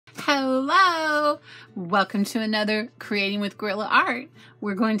Hello! Welcome to another Creating with Gorilla Art.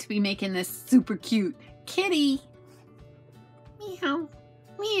 We're going to be making this super cute kitty. Meow,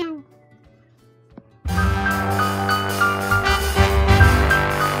 meow.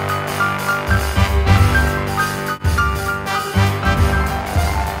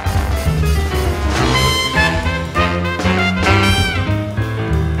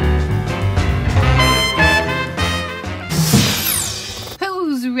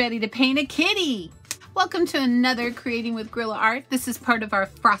 Ready to paint a kitty. Welcome to another Creating with Gorilla Art. This is part of our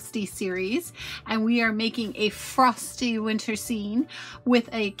Frosty series, and we are making a frosty winter scene with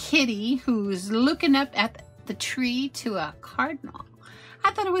a kitty who's looking up at the tree to a cardinal.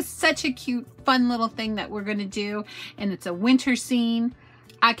 I thought it was such a cute, fun little thing that we're going to do, and it's a winter scene.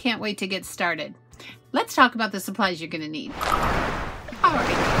 I can't wait to get started. Let's talk about the supplies you're going to need. All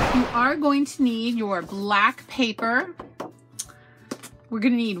right, you are going to need your black paper. We're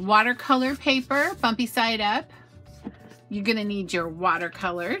going to need watercolor paper, bumpy side up. You're going to need your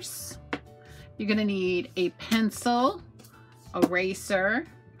watercolors. You're going to need a pencil, eraser,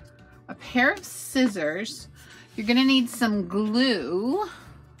 a pair of scissors. You're going to need some glue.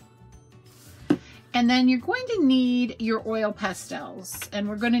 And then you're going to need your oil pastels. And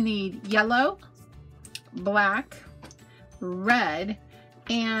we're going to need yellow, black, red,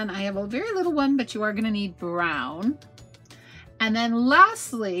 and I have a very little one, but you are going to need brown. And then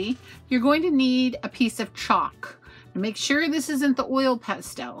lastly, you're going to need a piece of chalk. Make sure this isn't the oil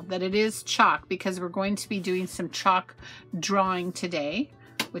pastel, that it is chalk, because we're going to be doing some chalk drawing today,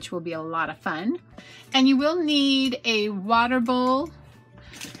 which will be a lot of fun. And you will need a water bowl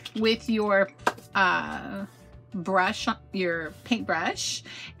with your brush, your paintbrush,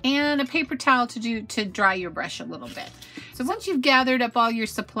 and a paper towel to dry your brush a little bit. So once you've gathered up all your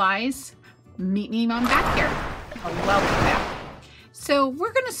supplies, meet me on back here. Welcome back. So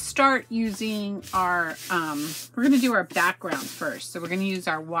we're going to start using our, we're going to do our background first. So we're going to use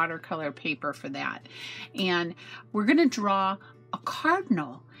our watercolor paper for that. And we're going to draw a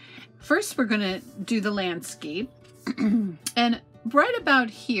cardinal. First, we're going to do the landscape. And right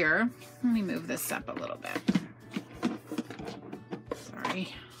about here, let me move this up a little bit.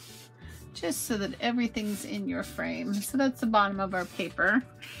 Sorry. Just so that everything's in your frame. So that's the bottom of our paper.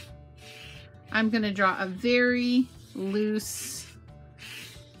 I'm going to draw a very loose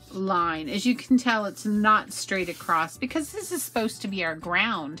line. As you can tell, it's not straight across because this is supposed to be our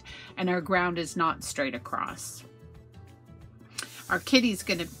ground, and our ground is not straight across. Our kitty's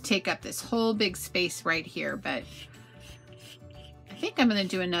going to take up this whole big space right here, but I think I'm going to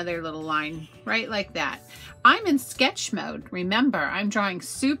do another little line right like that. I'm in sketch mode. Remember, I'm drawing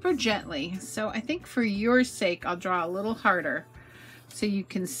super gently, so I think for your sake I'll draw a little harder so you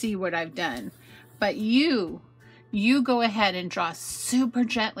can see what I've done. But you go ahead and draw super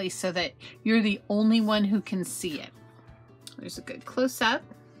gently so that you're the only one who can see it. There's a good close-up.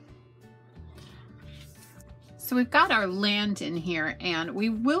 So we've got our land in here, and we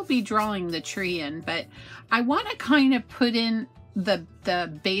will be drawing the tree in, but I want to kind of put in the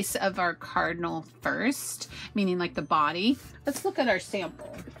base of our cardinal first, meaning like the body. Let's look at our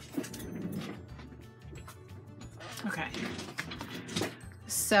sample. Okay.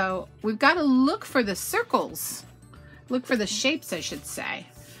 So we've got to look for the circles. Look for the shapes, I should say.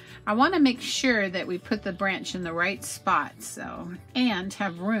 I want to make sure that we put the branch in the right spot, and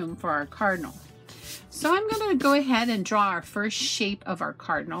have room for our cardinal. So I'm going to go ahead and draw our first shape of our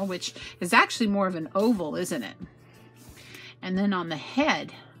cardinal, which is actually more of an oval, isn't it? And then on the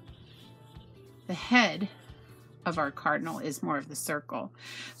head of our cardinal is more of the circle.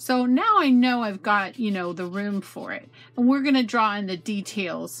 So now I know I've got, the room for it. And we're going to draw in the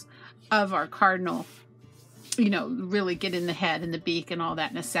details of our cardinal, really get in the head and the beak and all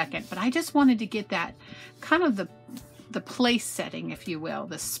that in a second. But I just wanted to get that kind of the place setting, if you will,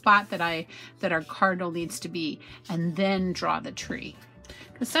 the spot that our cardinal needs to be, and then draw the tree.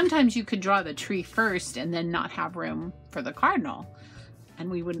 Because sometimes you could draw the tree first and then not have room for the cardinal. And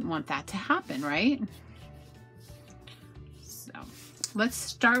we wouldn't want that to happen, right? So let's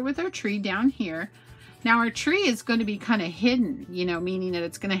start with our tree down here. Now our tree is going to be kind of hidden, meaning that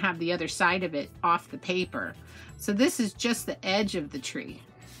it's going to have the other side of it off the paper. So this is just the edge of the tree.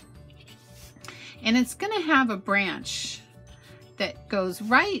 And it's going to have a branch that goes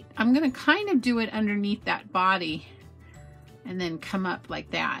right. I'm going to kind of do it underneath that body and then come up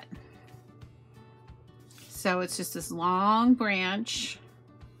like that. So it's just this long branch.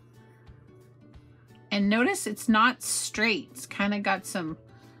 And notice it's not straight. It's kind of got some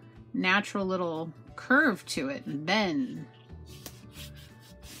natural little curve to it and bend.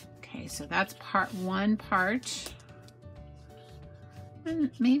 Okay, so that's one part.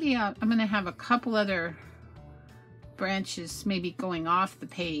 And maybe I'm going to have a couple other branches maybe going off the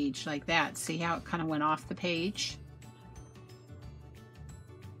page like that. See how it kind of went off the page?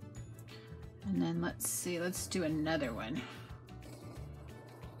 And then let's see, let's do another one.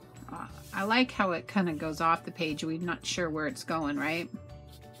 I like how it kind of goes off the page. We're not sure where it's going, right?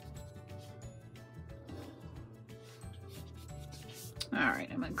 All right,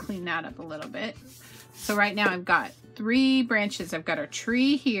 I'm gonna clean that up a little bit. So right now I've got 3 branches. I've got our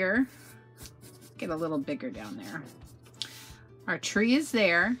tree here. Get a little bigger down there. Our tree is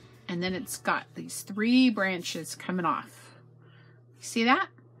there, and then it's got these 3 branches coming off. See that?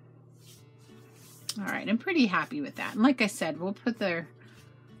 All right, I'm pretty happy with that. And like I said, we'll put the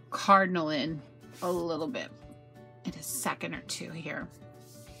cardinal in a little bit in a second or two here.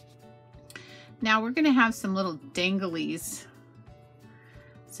 Now we're gonna have some little danglies,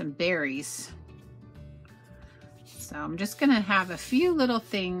 some berries. So I'm just gonna have a few little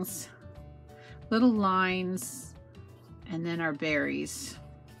things, little lines, and then our berries.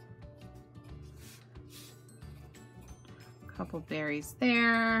 A couple berries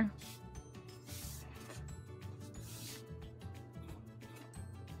there.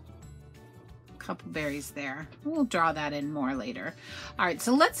 Couple berries there. We'll draw that in more later. All right,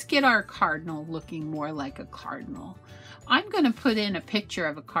 so let's get our cardinal looking more like a cardinal. I'm going to put in a picture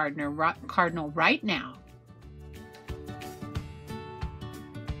of a cardinal right now.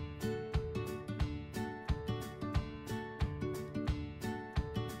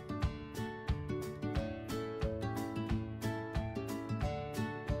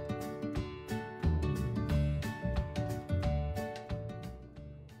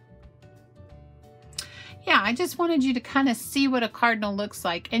 Yeah, I just wanted you to kind of see what a cardinal looks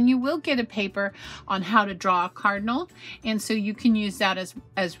like, and you will get a paper on how to draw a cardinal, and so you can use that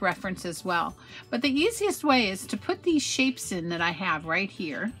as reference as well. But the easiest way is to put these shapes in that I have right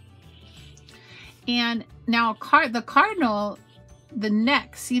here. And now the cardinal, the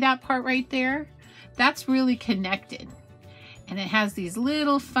neck, see that part right there? That's really connected, and it has these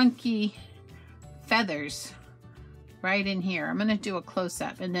little funky feathers right in here. I'm going to do a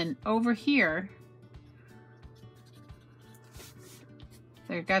close-up, and then over here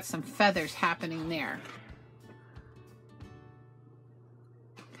they've got some feathers happening there.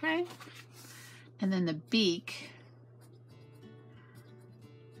 Okay. And then the beak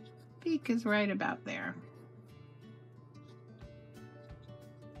is right about there.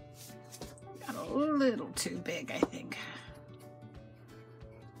 Got a little too big, I think.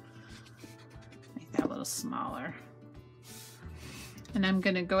 Make that a little smaller. And I'm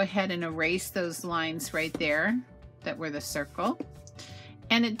going to go ahead and erase those lines right there that were the circle.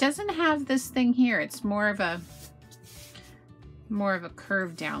 And it doesn't have this thing here. It's more of a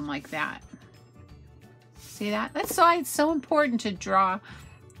curve down like that. See that? That's why it's so important to draw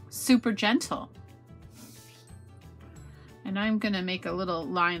super gentle. And I'm gonna make a little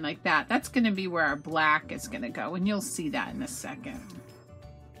line like that. That's gonna be where our black is gonna go, and you'll see that in a second.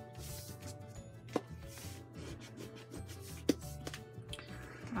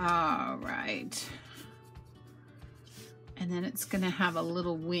 All right. And then it's going to have a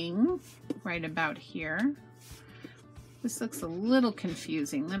little wing right about here. This looks a little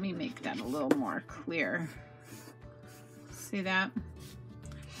confusing. Let me make that a little more clear. See that?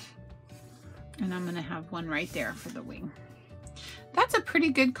 And I'm going to have one right there for the wing. That's a pretty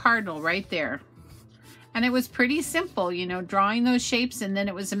good cardinal right there. And it was pretty simple, you know, drawing those shapes, and then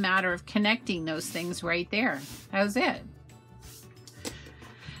it was a matter of connecting those things right there. That was it.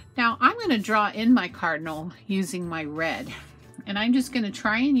 Now I'm going to draw in my cardinal using my red, and I'm just going to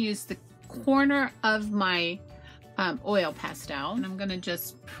try and use the corner of my oil pastel, and I'm going to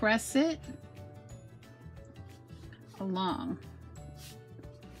just press it along.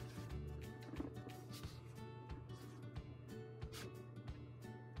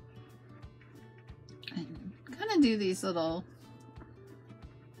 And kind of do these little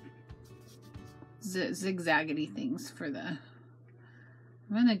zigzaggedy things for the...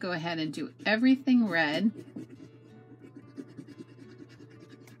 I'm going to go ahead and do everything red.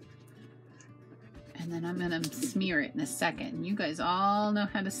 And then I'm going to smear it in a second. You guys all know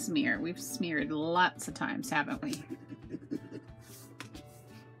how to smear. We've smeared lots of times, haven't we?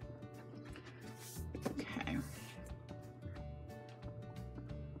 Okay.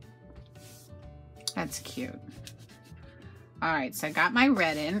 That's cute. All right, so I got my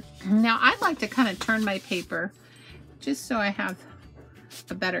red in. Now I'd like to kind of turn my paper just so I have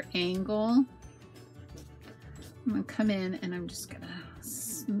a better angle. I'm gonna come in and I'm just gonna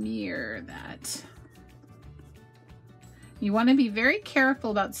smear that. You want to be very careful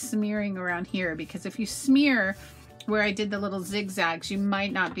about smearing around here, because if you smear where I did the little zigzags, you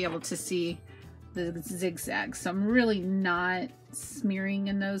might not be able to see the zigzags. So I'm really not smearing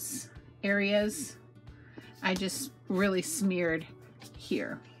in those areas. I just really smeared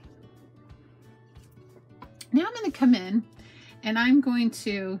here. Now I'm going to come in and I'm going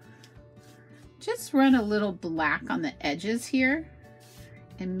to just run a little black on the edges here,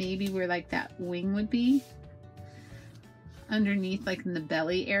 and maybe where like that wing would be underneath, like in the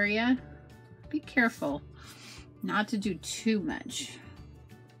belly area. Be careful not to do too much.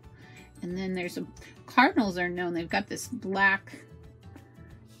 And then there's a, cardinals are known, they've got this black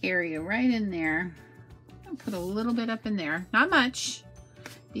area right in there. I'll put a little bit up in there, not much.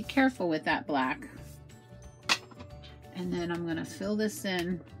 Be careful with that black. And then I'm gonna fill this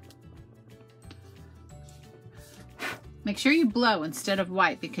in. Make sure you blow instead of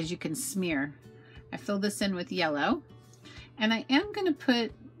white because you can smear. I fill this in with yellow. And I am gonna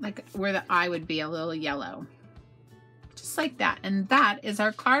put like where the eye would be a little yellow. Just like that. And that is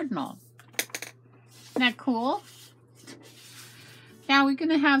our cardinal. Isn't that cool? Now we're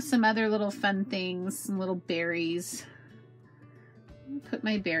gonna have some other little fun things, some little berries. Put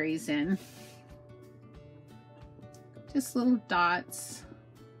my berries in. Just little dots.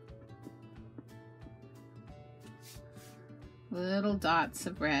 Little dots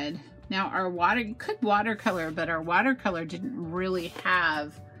of red. Now our water, you could watercolor, but our watercolor didn't really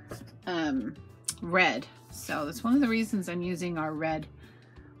have red. So that's one of the reasons I'm using our red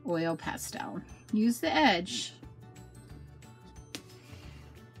oil pastel. Use the edge.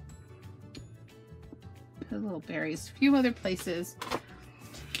 Put little berries, a few other places.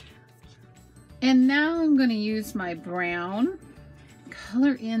 And now I'm going to use my brown,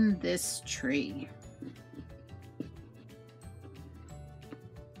 color in this tree.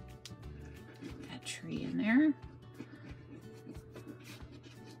 That tree in there.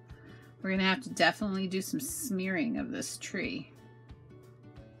 We're going to have to definitely do some smearing of this tree.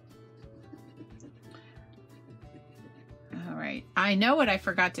 All right, I know what I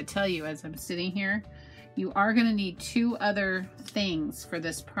forgot to tell you as I'm sitting here. You are going to need two other things for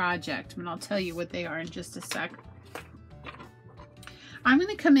this project, and I'll tell you what they are in just a sec. I'm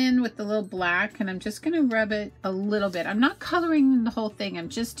going to come in with the little black, and I'm just going to rub it a little bit. I'm not coloring the whole thing. I'm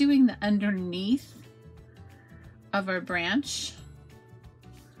just doing the underneath of our branch.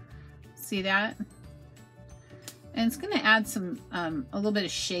 See that? And it's going to add some, a little bit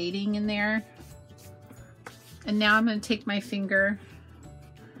of shading in there. And now I'm going to take my finger,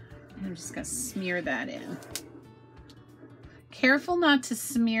 I'm just going to smear that in. Careful not to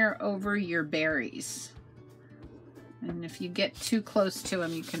smear over your berries. And if you get too close to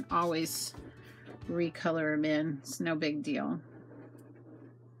them, you can always recolor them in. It's no big deal.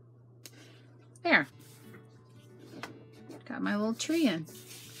 There. Got my little tree in.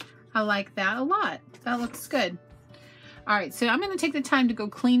 I like that a lot. That looks good. All right, so I'm going to take the time to go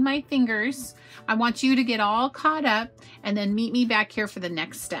clean my fingers. I want you to get all caught up and then meet me back here for the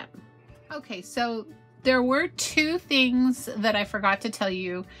next step. Okay, so there were two things that I forgot to tell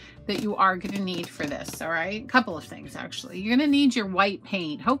you that you are going to need for this, all right? A couple of things, actually. You're going to need your white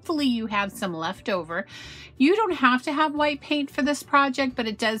paint. Hopefully you have some left over. You don't have to have white paint for this project, but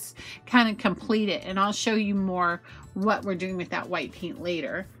it does kind of complete it, and I'll show you more what we're doing with that white paint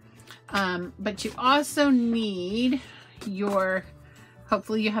later. But you also need your,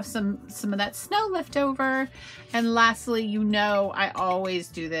 hopefully you have some of that snow left over. And lastly, you know I always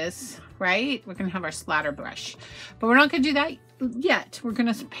do this, right? We're going to have our splatter brush, but we're not going to do that yet. We're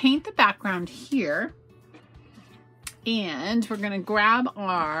going to paint the background here, and we're going to grab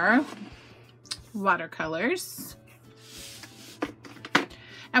our watercolors,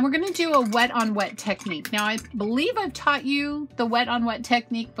 and we're going to do a wet on wet technique. Now I believe I've taught you the wet on wet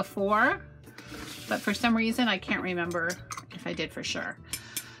technique before, but for some reason I can't remember if I did for sure.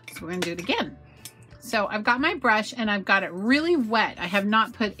 So we're going to do it again. So I've got my brush and I've got it really wet. I have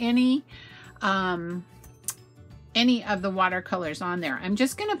not put any of the watercolors on there. I'm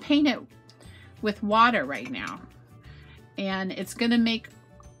just going to paint it with water right now. And it's going to make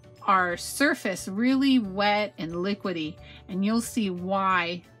our surface really wet and liquidy. And you'll see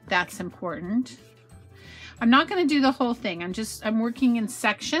why that's important. I'm not going to do the whole thing. I'm working in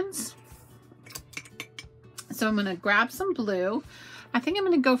sections. So I'm going to grab some blue. I think I'm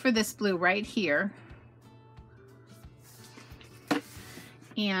going to go for this blue right here.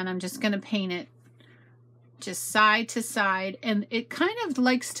 And I'm just going to paint it just side to side. And it kind of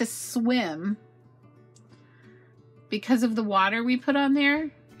likes to swim because of the water we put on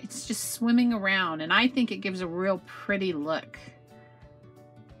there. It's just swimming around. And I think it gives a real pretty look.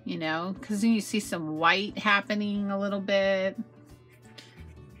 You know, because then you see some white happening a little bit.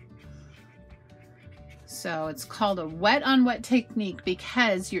 So it's called a wet on wet technique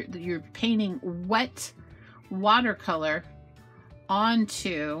because you're painting wet watercolor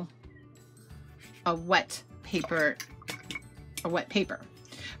onto a wet paper. All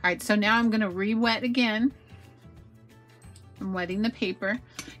right, so now I'm going to re-wet again. I'm wetting the paper.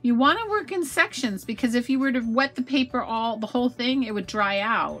 You want to work in sections because if you were to wet the paper the whole thing, it would dry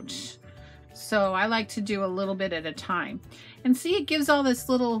out. So I like to do a little bit at a time. And see, it gives all this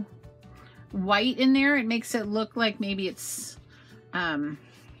little white in there. It makes it look like maybe it's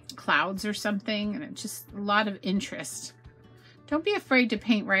clouds or something, and it's just a lot of interest. Don't be afraid to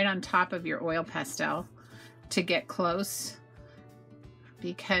paint right on top of your oil pastel to get close,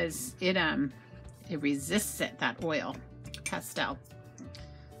 because it resists it, that oil pastel.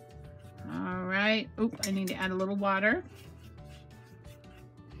 All right. Oop, I need to add a little water.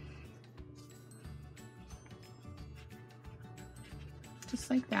 Just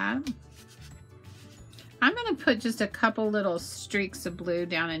like that. I'm going to put just a couple little streaks of blue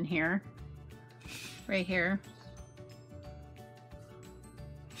down in here, right here.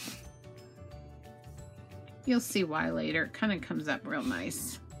 You'll see why later. It kind of comes up real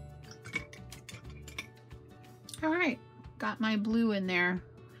nice. All right, got my blue in there,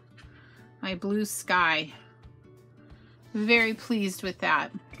 my blue sky. Very pleased with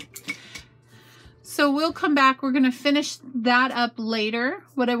that. So we'll come back. We're going to finish that up later.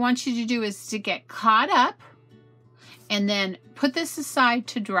 What I want you to do is to get caught up and then put this aside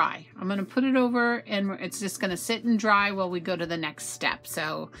to dry. I'm going to put it over and it's just going to sit and dry while we go to the next step.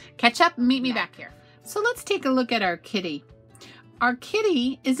 So catch up and meet me back here. So let's take a look at our kitty. Our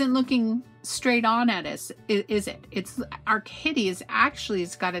kitty isn't looking straight on at us, is it? Our kitty is actually,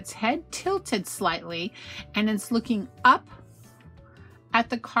 it's got its head tilted slightly and it's looking up at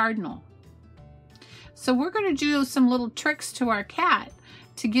the cardinal. So we're going to do some little tricks to our cat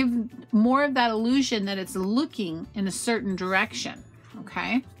to give more of that illusion that it's looking in a certain direction,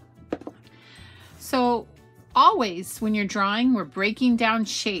 okay? So always when you're drawing, we're breaking down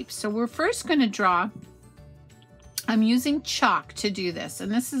shapes. So we're first going to draw, I'm using chalk to do this.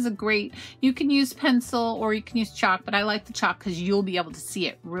 And this is a great, you can use pencil or you can use chalk, but I like the chalk because you'll be able to see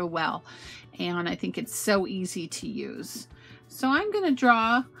it real well. And I think it's so easy to use. So I'm going to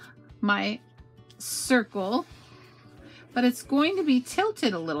draw my circle, but it's going to be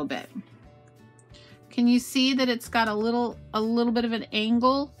tilted a little bit. Can you see that it's got a little bit of an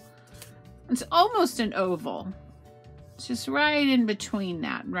angle? It's almost an oval. It's just right in between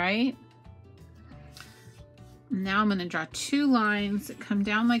that, right? Now I'm going to draw two lines that come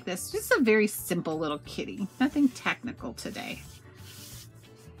down like this. Just a very simple little kitty. Nothing technical today.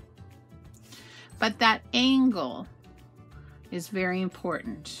 But that angle is very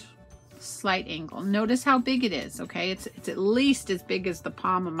important. Slight angle. Notice how big it is, okay? It's at least as big as the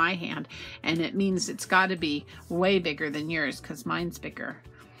palm of my hand, and it means it's got to be way bigger than yours because mine's bigger.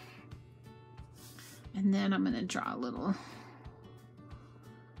 And then I'm going to draw a little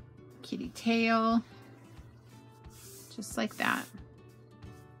kitty tail, just like that.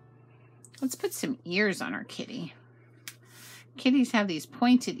 Let's put some ears on our kitty. Kitties have these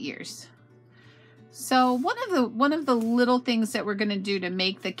pointed ears. So one of the little things that we're going to do to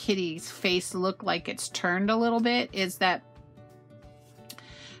make the kitty's face look like it's turned a little bit is that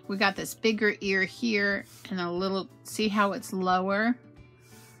we got this bigger ear here and a little, see how it's lower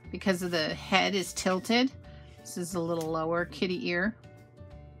because of the head is tilted. This is a little lower kitty ear,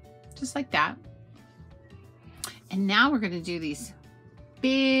 just like that. And now we're going to do these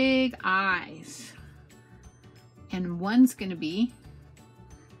big eyes, and one's going to be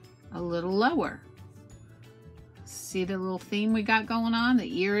a little lower. See the little theme we got going on?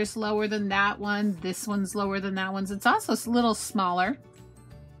 The ear is lower than that one. This one's lower than that one's. It's also a little smaller.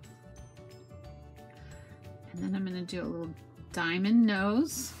 And then I'm going to do a little diamond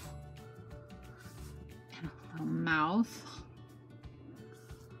nose and a little mouth.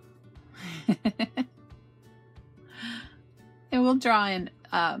 And we'll draw in,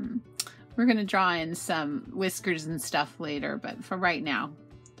 we're going to draw in some whiskers and stuff later, but for right now,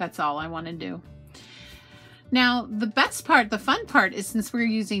 that's all I want to do. Now, the best part, the fun part is since we're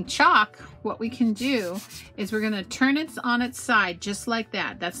using chalk, what we can do is we're going to turn it on its side just like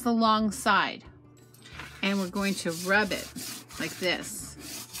that. That's the long side. And we're going to rub it like this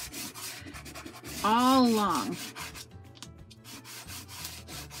all along.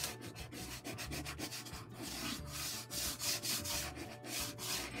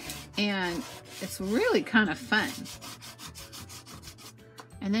 And it's really kind of fun.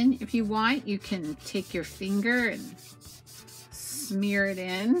 And then if you want, you can take your finger and smear it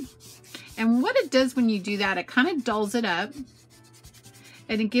in. And what it does when you do that, it kind of dulls it up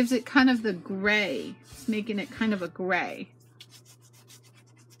and it gives it kind of the gray. Just making it kind of a gray.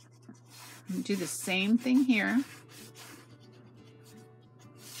 And do the same thing here.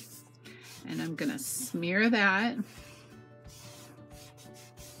 And I'm gonna smear that.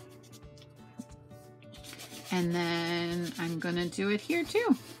 And then I'm gonna do it here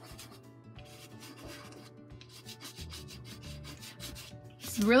too.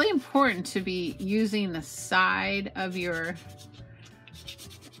 It's really important to be using the side of your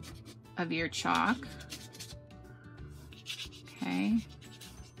chalk. Okay.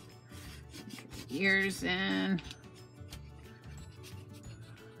 Get the ears in.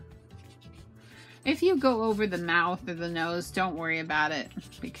 If you go over the mouth or the nose, don't worry about it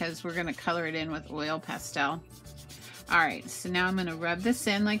because we're going to color it in with oil pastel. All right, so now I'm going to rub this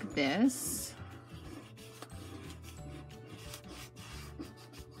in like this.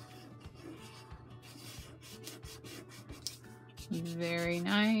 Very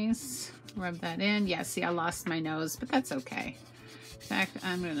nice. Rub that in. Yeah, see, I lost my nose, but that's okay. In fact,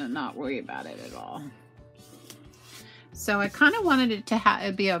 I'm going to not worry about it at all. So I kind of wanted it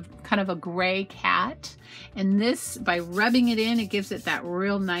to be a kind of a gray cat. And this, by rubbing it in, it gives it that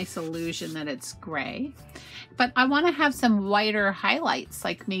real nice illusion that it's gray. But I want to have some whiter highlights,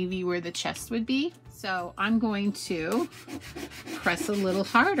 like maybe where the chest would be. So I'm going to press a little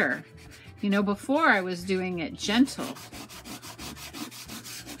harder. You know, before I was doing it gentle.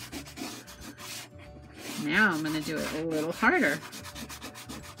 Now I'm going to do it a little harder.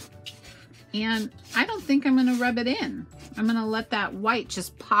 And I don't think I'm going to rub it in. I'm going to let that white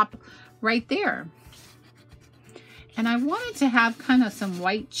just pop right there. And I wanted to have kind of some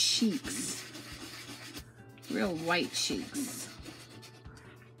white cheeks. Real white cheeks.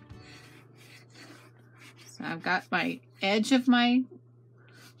 So I've got my edge of my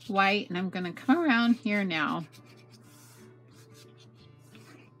white, and I'm going to come around here now.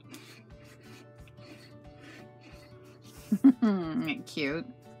 Cute.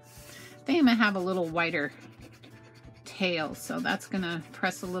 I think I'm going to have a little whiter tail, so that's going to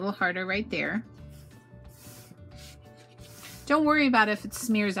press a little harder right there. Don't worry about if it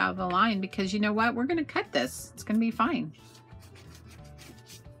smears out of the line, because you know what? We're going to cut this. It's going to be fine.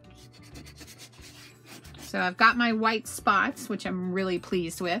 So I've got my white spots, which I'm really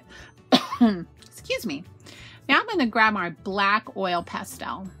pleased with. Excuse me. Now I'm going to grab our black oil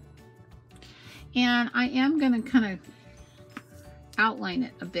pastel. And I am going to kind of outline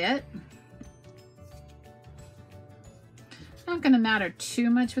it a bit. Not going to matter too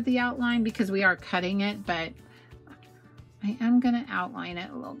much with the outline because we are cutting it, but I am going to outline it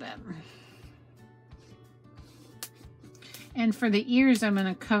a little bit. And for the ears, I'm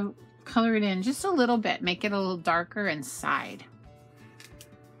going to color it in just a little bit, make it a little darker inside.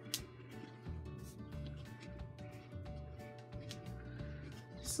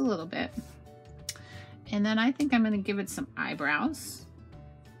 Just a little bit. And then I think I'm going to give it some eyebrows.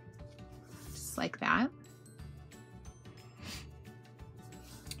 Just like that.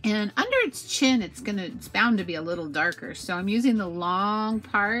 And under its chin, it's bound to be a little darker. So I'm using the long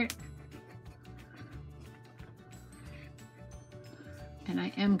part. And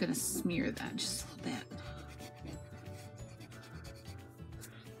I am going to smear that just a little bit.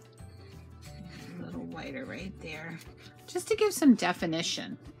 A little whiter right there. Just to give some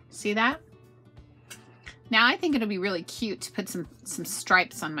definition. See that? Now I think it'll be really cute to put some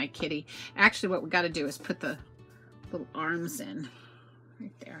stripes on my kitty. Actually, what we got to do is put the little arms in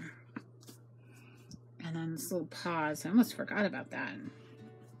right there. And then this little paws. I almost forgot about that.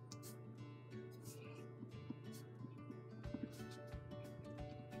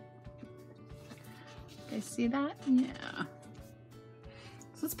 You guys see that? Yeah.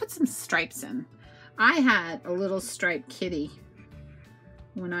 So let's put some stripes in. I had a little striped kitty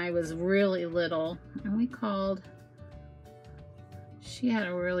when I was really little, and she had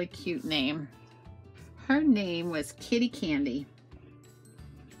a really cute name. Her name was Kitty Candy.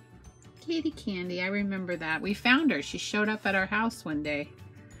 Kitty Candy, I remember that. We found her. She showed up at our house one day,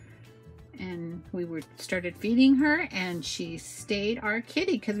 and we started feeding her, and she stayed our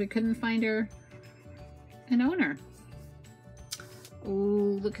kitty because we couldn't find her an owner.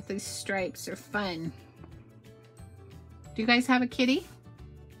 Ooh, look at these stripes. They're fun. Do you guys have a kitty?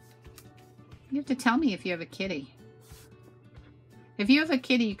 You have to tell me if you have a kitty. If you have a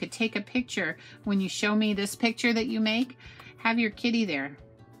kitty, you could take a picture when you show me this picture that you make. Have your kitty there.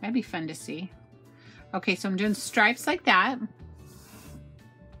 That'd be fun to see. Okay, so I'm doing stripes like that.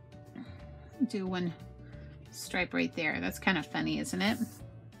 Do one stripe right there. That's kind of funny, isn't it?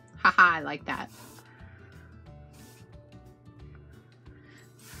 Haha, I like that.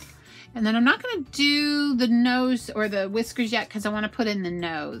 And then I'm not going to do the nose or the whiskers yet because I want to put in the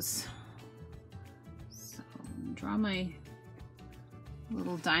nose. draw my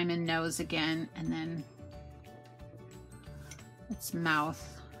little diamond nose again, and then its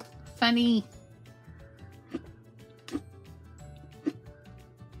mouth. Funny.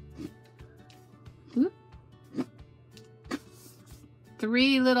 Oop.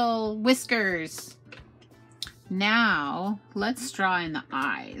 3 little whiskers. Now, let's draw in the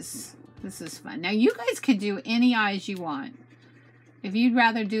eyes. This is fun. Now, you guys could do any eyes you want. If you'd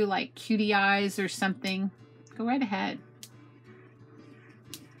rather do like cutie eyes or something, go right ahead.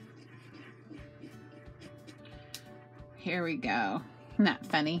 Here we go. Isn't that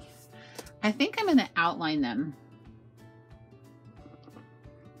funny? I think I'm going to outline them.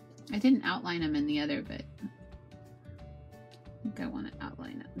 I didn't outline them in the other, but I think I want to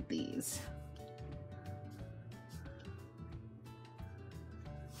outline these.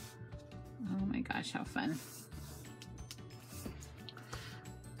 Oh my gosh, how fun.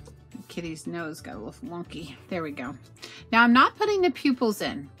 Kitty's nose got a little wonky. There we go. Now I'm not putting the pupils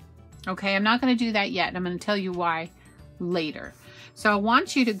in. Okay, I'm not going to do that yet. I'm going to tell you why later. So I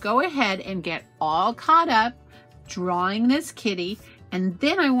want you to go ahead and get all caught up drawing this kitty, and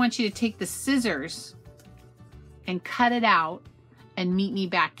then I want you to take the scissors and cut it out and meet me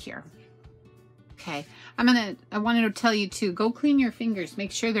back here. Okay, I wanted to tell you too, go clean your fingers.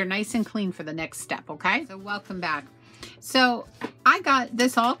 Make sure they're nice and clean for the next step, okay? So welcome back. So I got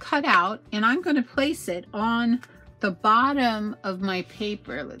this all cut out, and I'm going to place it on the bottom of my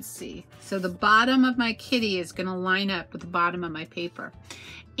paper. Let's see. So the bottom of my kitty is going to line up with the bottom of my paper.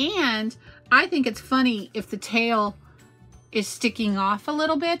 And I think it's funny if the tail is sticking off a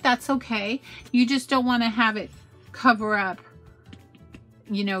little bit. That's okay. You just don't want to have it cover up,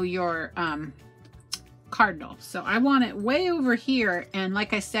 you know, your cardinal. So I want it way over here, and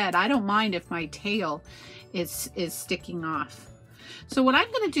like I said, I don't mind if my tail is sticking off. So what I'm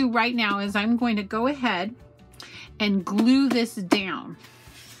going to do right now is I'm going to go ahead and glue this down.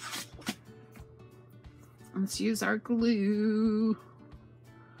 Let's use our glue.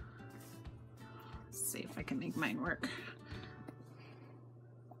 Let's see if I can make mine work.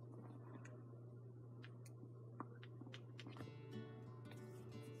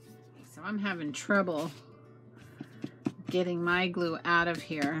 So I'm having trouble getting my glue out of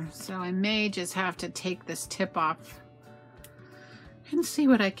here, so I may just have to take this tip off and see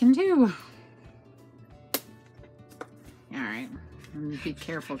what I can do. All right, be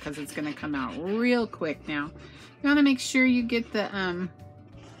careful because it's going to come out real quick now. You want to make sure you get the,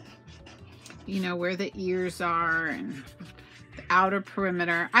 you know, where the ears are and the outer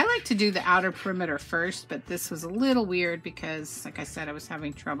perimeter. I like to do the outer perimeter first, but this was a little weird because, like I said, I was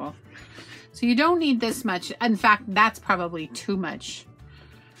having trouble. So you don't need this much. In fact, that's probably too much.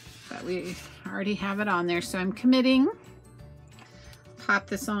 But we already have it on there, so I'm committing. Pop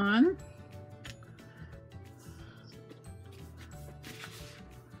this on.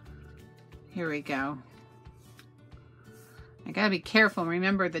 Here we go. I gotta be careful.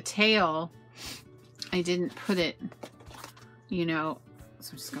 Remember the tail, I didn't put it, you know,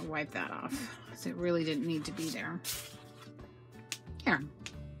 so I'm just gonna wipe that off. So it really didn't need to be there. Here.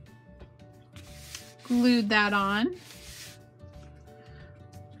 Glued that on.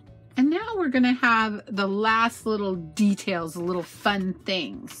 And now we're gonna have the last little details, the little fun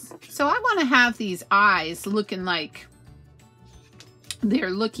things. So I wanna have these eyes looking like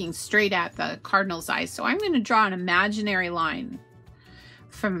they're looking straight at the cardinal's eyes. So I'm going to draw an imaginary line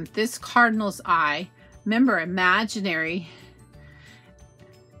from this cardinal's eye. Remember, imaginary.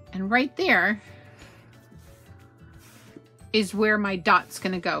 And right there is where my dot's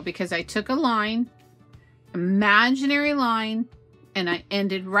going to go, because I took a line, imaginary line, and I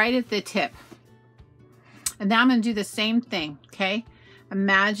ended right at the tip. And now I'm going to do the same thing, okay?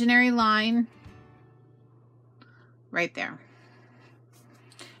 Imaginary line right there.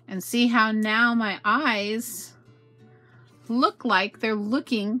 And see how now my eyes look like they're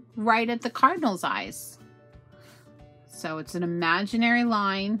looking right at the cardinal's eyes. So it's an imaginary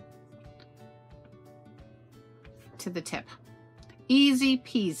line to the tip. Easy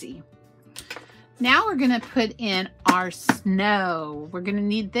peasy. Now we're going to put in our snow. We're going to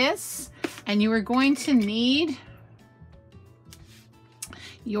need this, and you are going to need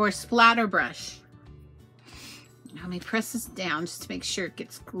your splatter brush. Let me press this down just to make sure it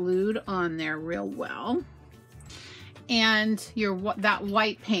gets glued on there real well. And that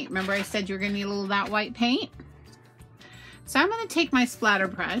white paint. Remember I said you're going to need a little of that white paint? So I'm going to take my splatter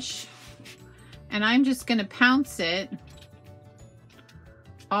brush, and I'm just going to pounce it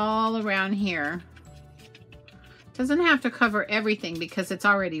all around here. It doesn't have to cover everything because it's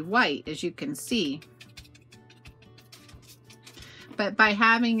already white, as you can see. But by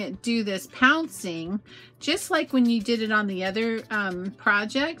having it do this pouncing, just like when you did it on the other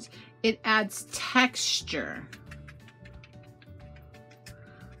project, it adds texture.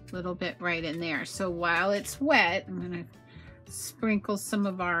 A little bit right in there. So while it's wet, I'm going to sprinkle some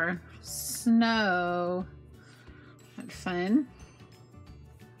of our snow. That's fun.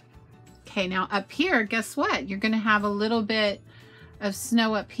 Okay, now up here, guess what? You're going to have a little bit of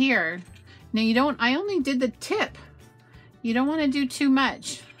snow up here. Now you don't, I only did the tip. You don't want to do too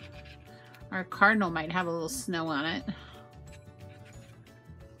much. Our cardinal might have a little snow on it.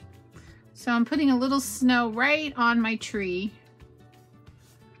 So I'm putting a little snow right on my tree.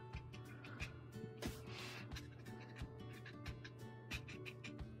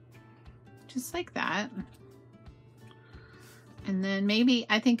 Just like that. And then maybe,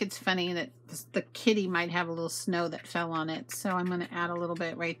 I think it's funny that the kitty might have a little snow that fell on it. So I'm going to add a little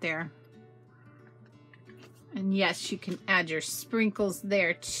bit right there. And yes, you can add your sprinkles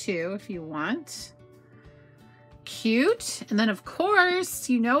there too if you want. Cute. And then of course,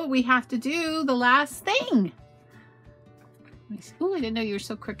 you know what we have to do, the last thing. Oh, I didn't know you were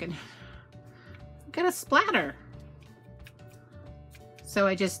so crooked. Got a splatter. So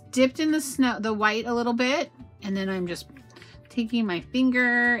I just dipped in the snow, the white a little bit, and then I'm just taking my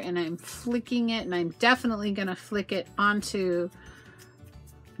finger and I'm flicking it, and I'm definitely gonna flick it onto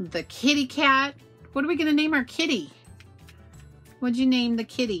the kitty cat. What are we gonna name our kitty? What'd you name the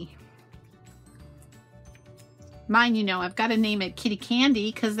kitty? Mine, you know, I've got to name it Kitty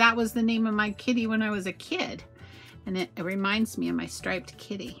Candy because that was the name of my kitty when I was a kid. And it reminds me of my striped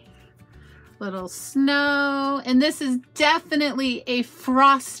kitty. Little snow. And this is definitely a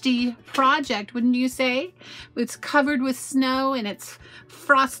frosty project, wouldn't you say? It's covered with snow and it's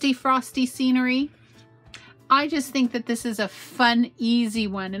frosty, frosty scenery. I just think that this is a fun, easy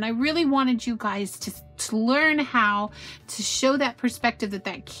one. And I really wanted you guys to learn how to show that perspective that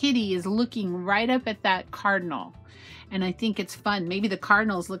that kitty is looking right up at that cardinal. And I think it's fun. Maybe the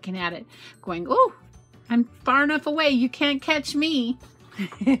cardinal's looking at it going, oh, I'm far enough away. You can't catch me.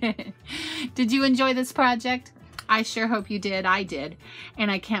 Did you enjoy this project? I sure hope you did. I did.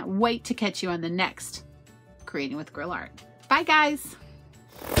 And I can't wait to catch you on the next Creating with Grill Art. Bye, guys.